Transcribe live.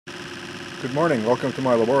Good morning, welcome to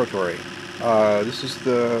my laboratory. This is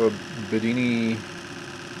the Bedini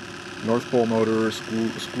North Pole motor,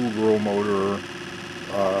 Schoogirl motor.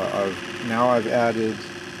 Now I've added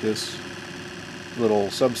this little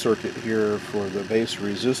sub-circuit here for the base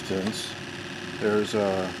resistance. There's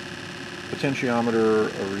a potentiometer,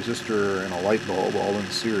 a resistor, and a light bulb all in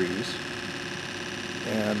series.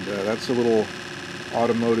 And that's a little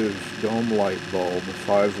automotive dome light bulb,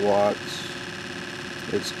 5 watts.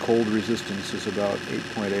 Its cold resistance is about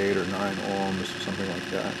 8.8 or 9 ohms, something like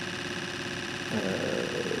that.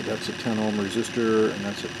 That's a 10 ohm resistor, and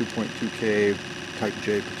that's a 2.2K type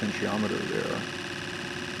J potentiometer there.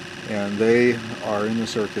 And they are in the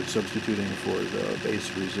circuit substituting for the base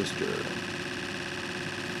resistor.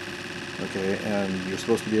 Okay, and you're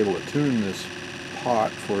supposed to be able to tune this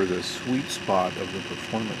pot for the sweet spot of the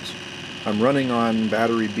performance. I'm running on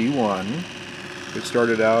battery B1. It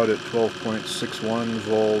started out at 12.61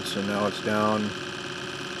 volts and now it's down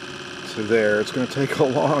to there. It's going to take a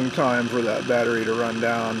long time for that battery to run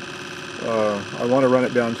down. I want to run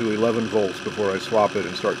it down to 11 volts before I swap it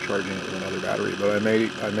and start charging it with another battery, but I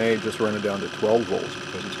may just run it down to 12 volts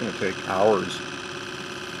because it's going to take hours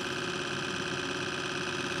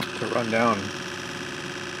to run down.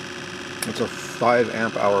 It's a 5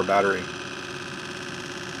 amp hour battery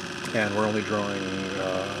and we're only drawing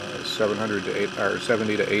 70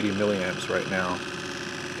 to 80 milliamps right now,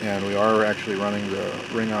 and we are actually running the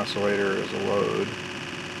ring oscillator as a load.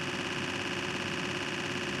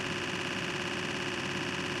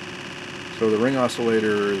 So the ring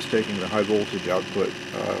oscillator is taking the high voltage output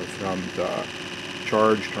from the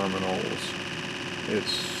charge terminals.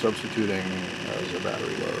 It's substituting as a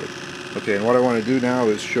battery load. Okay, and what I want to do now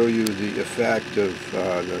is show you the effect of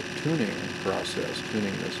the tuning process,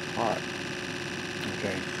 tuning this pot.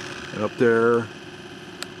 Okay. And up there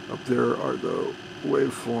are the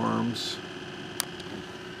waveforms.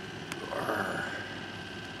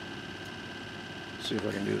 Let's see if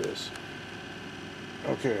I can do this.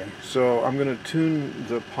 Okay, so I'm going to tune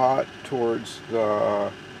the pot towards the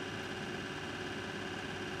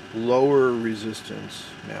lower resistance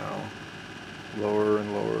now. Lower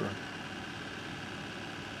and lower.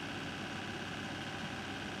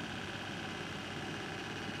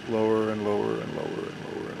 Lower and lower and lower and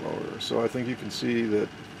lower and lower. So I think you can see that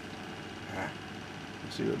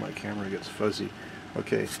my camera gets fuzzy.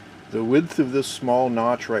 Okay, the width of this small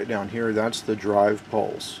notch right down here, that's the drive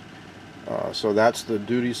pulse. So that's the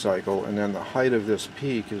duty cycle, and then the height of this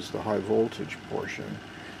peak is the high voltage portion.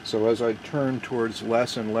 So as I turn towards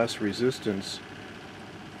less and less resistance,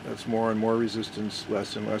 that's more and more resistance,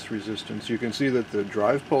 less and less resistance. You can see that the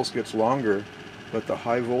drive pulse gets longer, but the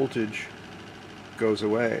high voltage goes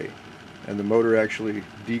away, and the motor actually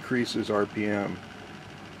decreases RPM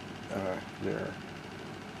there.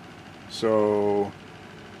 So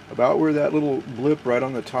about where that little blip right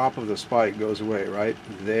on the top of the spike goes away, right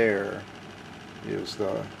there is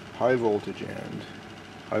the high voltage end,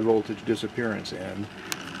 high voltage disappearance end,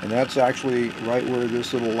 and that's actually right where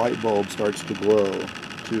this little light bulb starts to glow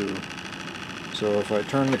too. So if I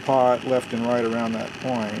turn the pot left and right around that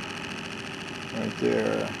point right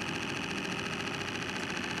there,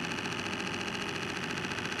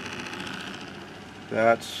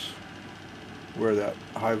 that's where that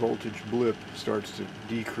high voltage blip starts to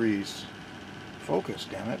decrease. Focus,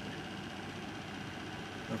 damn it.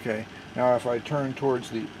 Okay, now if I turn towards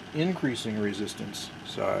the increasing resistance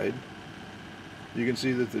side, you can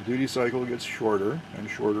see that the duty cycle gets shorter and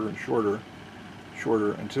shorter and shorter,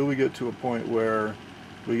 until we get to a point where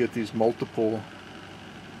we get these multiple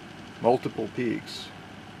peaks,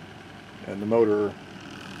 and the motor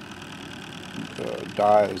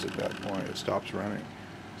dies at that point. It stops running.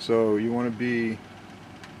 So you want to be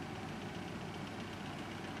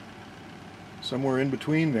somewhere in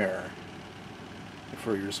between there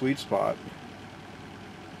for your sweet spot.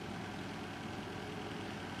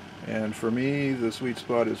 And for me, the sweet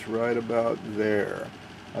spot is right about there.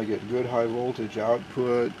 I get good high voltage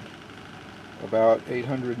output, about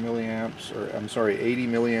 800 milliamps, or I'm sorry, 80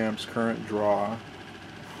 milliamps current draw,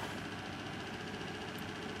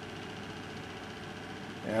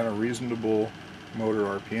 and a reasonable motor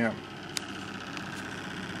RPM.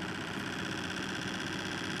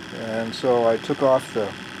 And so I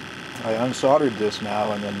unsoldered this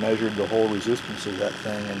now and then measured the whole resistance of that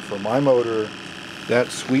thing, and for my motor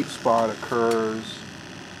that sweet spot occurs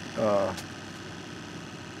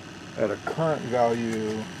at a current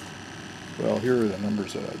value. Well, here are the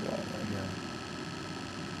numbers that I got right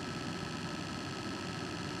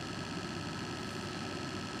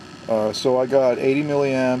here. So I got 80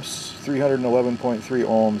 milliamps, 311.3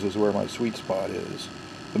 ohms is where my sweet spot is.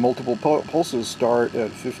 The multiple pulses start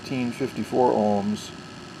at 1554 ohms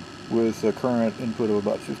with a current input of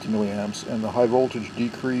about 50 milliamps, and the high voltage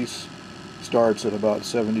decrease starts at about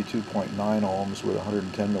 72.9 ohms with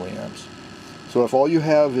 110 milliamps. So if all you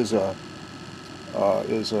have is a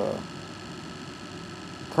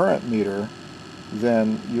current meter,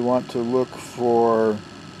 then you want to look for,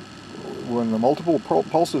 when the multiple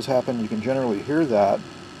pulses happen, you can generally hear that.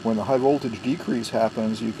 When the high voltage decrease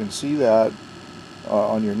happens, you can see that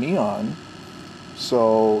on your neon.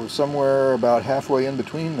 So somewhere about halfway in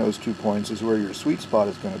between those 2 points is where your sweet spot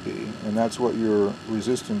is going to be, and that's what your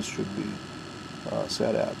resistance should be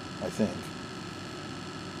set at, I think.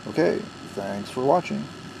 Okay, thanks for watching.